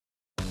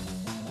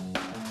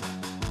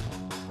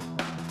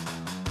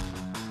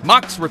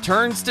Mox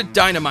returns to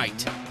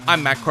Dynamite.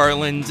 I'm Matt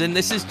Carlins, and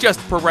this is Just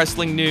Pro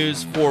Wrestling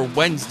News for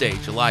Wednesday,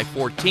 July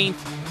 14th,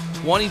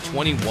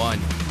 2021.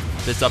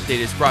 This update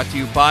is brought to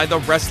you by The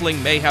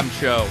Wrestling Mayhem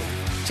Show.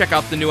 Check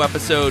out the new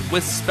episode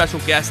with special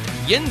guest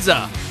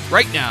Yinza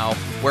right now,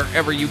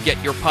 wherever you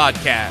get your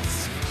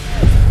podcasts.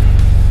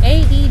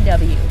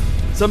 AEW.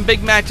 Some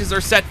big matches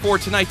are set for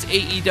tonight's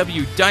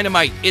AEW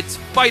Dynamite. It's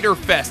Fyter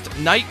Fest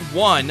Night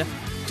 1.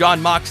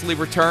 Jon Moxley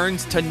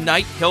returns.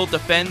 Tonight he'll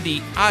defend the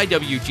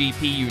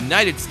IWGP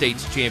United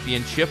States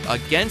Championship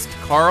against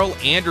Carl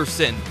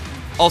Anderson.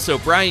 Also,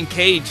 Brian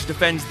Cage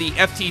defends the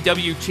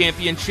FTW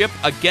Championship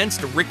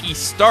against Ricky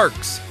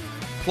Starks.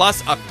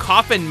 Plus, a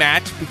coffin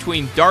match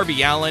between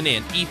Darby Allin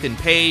and Ethan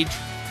Page.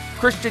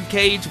 Christian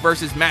Cage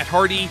versus Matt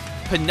Hardy.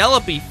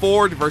 Penelope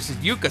Ford versus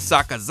Yuka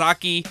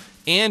Sakazaki.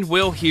 And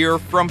we'll hear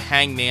from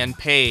Hangman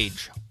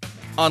Page.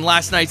 On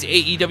last night's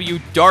AEW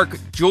Dark,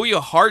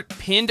 Julia Hart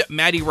pinned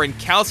Maddie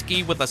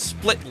Rankowski with a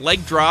split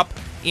leg drop,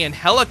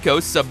 Angelico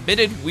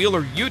submitted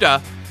Wheeler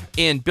Yuta,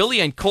 and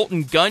Billy and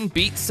Colton Gunn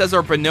beat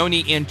Cesar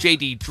Bononi and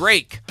JD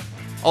Drake.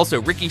 Also,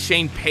 Ricky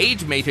Shane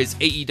Page made his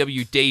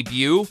AEW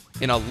debut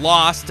in a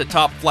loss to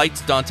Top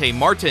Flight's Dante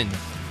Martin.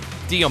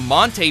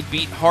 Diamante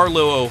beat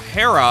Harlow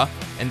O'Hara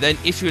and then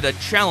issued a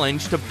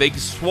challenge to Big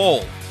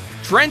Swole.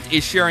 Trent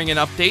is sharing an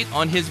update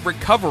on his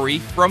recovery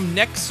from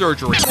neck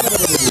surgery.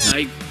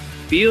 I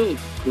feel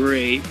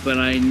great, but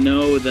I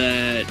know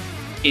that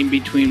in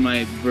between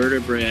my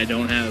vertebrae I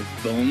don't have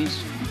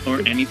bones or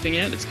anything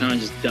yet. It's kind of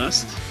just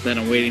dust that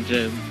I'm waiting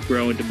to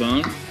grow into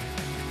bone.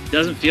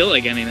 Doesn't feel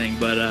like anything,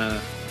 but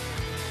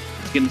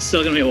it's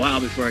still going to be a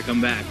while before I come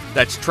back.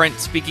 That's Trent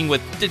speaking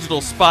with Digital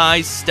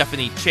Spy's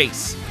Stephanie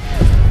Chase.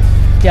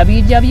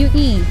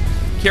 WWE.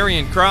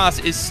 Karrion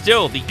Kross is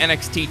still the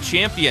NXT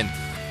champion.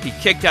 He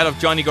kicked out of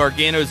Johnny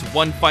Gargano's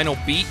one final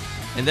beat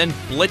and then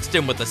blitzed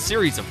him with a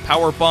series of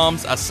power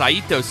bombs, a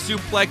Saito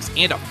suplex,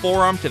 and a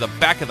forearm to the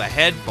back of the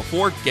head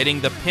before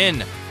getting the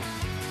pin.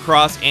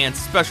 Kross and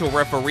special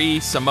referee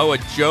Samoa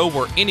Joe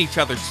were in each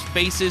other's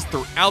faces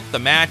throughout the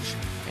match,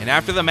 and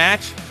after the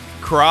match,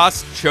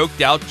 Kross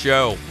choked out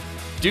Joe.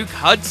 Duke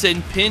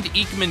Hudson pinned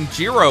Ikemen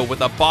Jiro with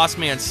a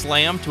Bossman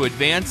Slam to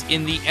advance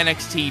in the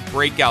NXT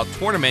Breakout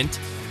Tournament.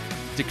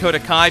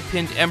 Dakota Kai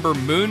pinned Ember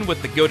Moon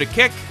with the Go-To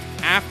Kick.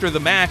 After the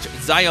match,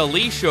 Xia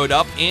Li showed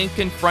up and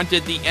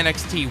confronted the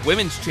NXT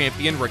Women's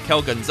Champion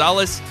Raquel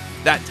Gonzalez.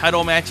 That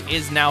title match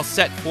is now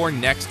set for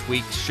next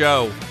week's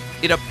show.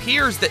 It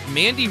appears that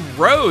Mandy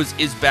Rose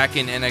is back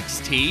in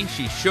NXT.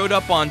 She showed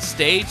up on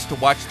stage to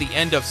watch the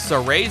end of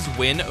Saray's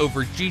win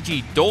over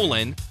Gigi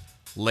Dolan.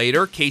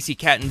 Later, Kacy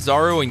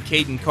Catanzaro and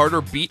Caden Carter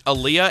beat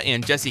Aaliyah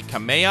and Jessi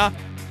Kamea.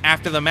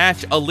 After the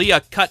match,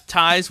 Aaliyah cut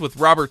ties with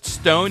Robert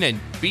Stone and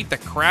beat the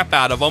crap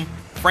out of him.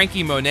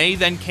 Frankie Monet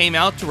then came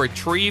out to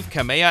retrieve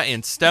Kamea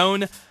and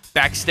Stone.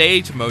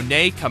 Backstage,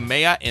 Monet,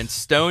 Kamea, and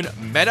Stone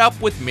met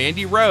up with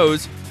Mandy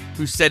Rose,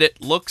 who said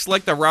it looks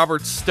like the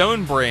Robert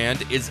Stone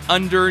brand is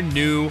under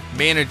new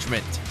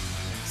management.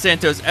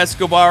 Santos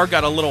Escobar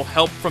got a little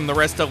help from the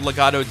rest of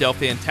Legado del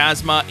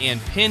Fantasma and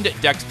pinned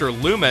Dexter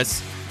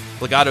Lumis.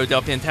 Legado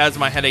del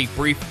Fantasma had a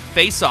brief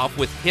face-off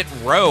with Hit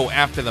Row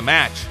after the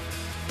match.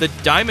 The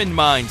Diamond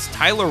Mines'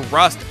 Tyler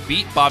Rust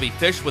beat Bobby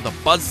Fish with a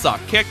buzzsaw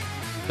kick.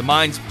 The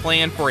Mines'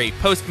 plan for a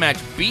post-match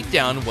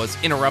beatdown was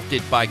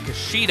interrupted by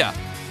Kushida.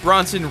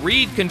 Bronson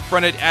Reed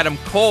confronted Adam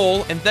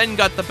Cole and then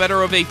got the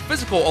better of a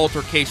physical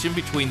altercation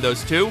between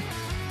those two.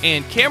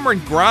 And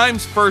Cameron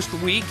Grimes' first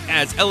week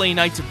as LA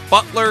Knight's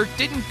butler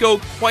didn't go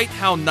quite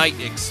how Knight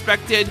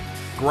expected.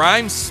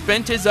 Grimes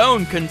spent his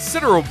own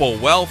considerable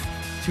wealth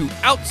to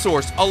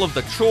outsource all of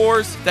the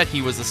chores that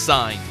he was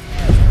assigned.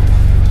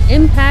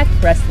 Impact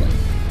Wrestling.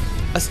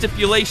 A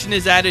stipulation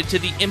is added to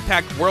the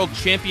Impact World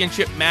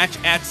Championship match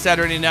at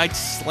Saturday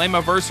night's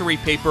Slammiversary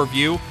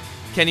pay-per-view.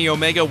 Kenny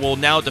Omega will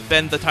now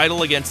defend the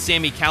title against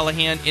Sami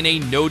Callihan in a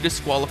no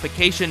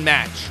disqualification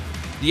match.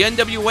 The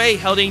NWA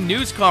held a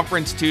news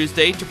conference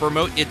Tuesday to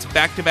promote its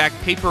back-to-back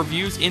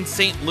pay-per-views in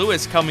St.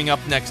 Louis coming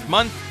up next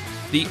month.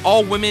 The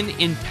All Women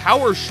in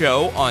Power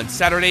show on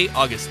Saturday,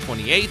 August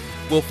 28th,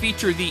 will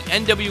feature the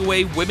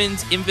NWA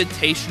Women's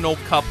Invitational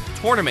Cup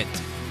Tournament.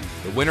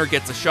 The winner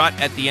gets a shot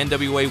at the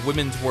NWA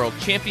Women's World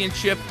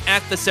Championship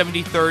at the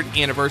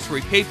 73rd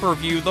anniversary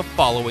pay-per-view the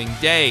following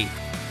day.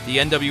 The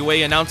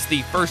NWA announced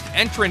the first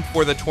entrant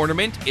for the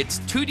tournament. It's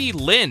Tootie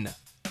Lynn.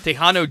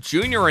 Tejano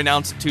Jr.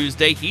 announced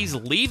Tuesday he's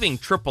leaving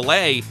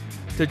AAA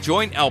to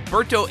join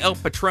Alberto El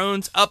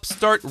Patron's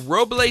upstart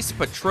Robles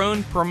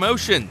Patron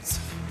Promotions.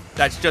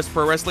 That's Just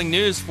Pro Wrestling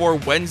News for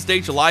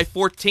Wednesday, July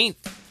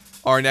 14th.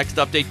 Our next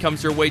update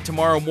comes your way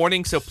tomorrow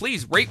morning, so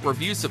please rate,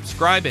 review,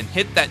 subscribe, and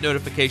hit that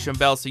notification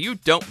bell so you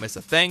don't miss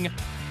a thing.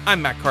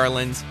 I'm Matt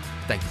Carlins.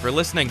 Thank you for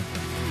listening.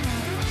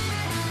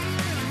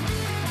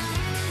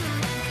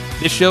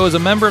 This show is a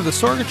member of the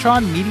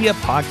Sorgatron Media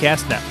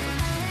Podcast Network.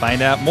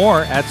 Find out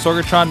more at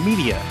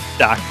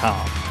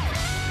sorgatronmedia.com.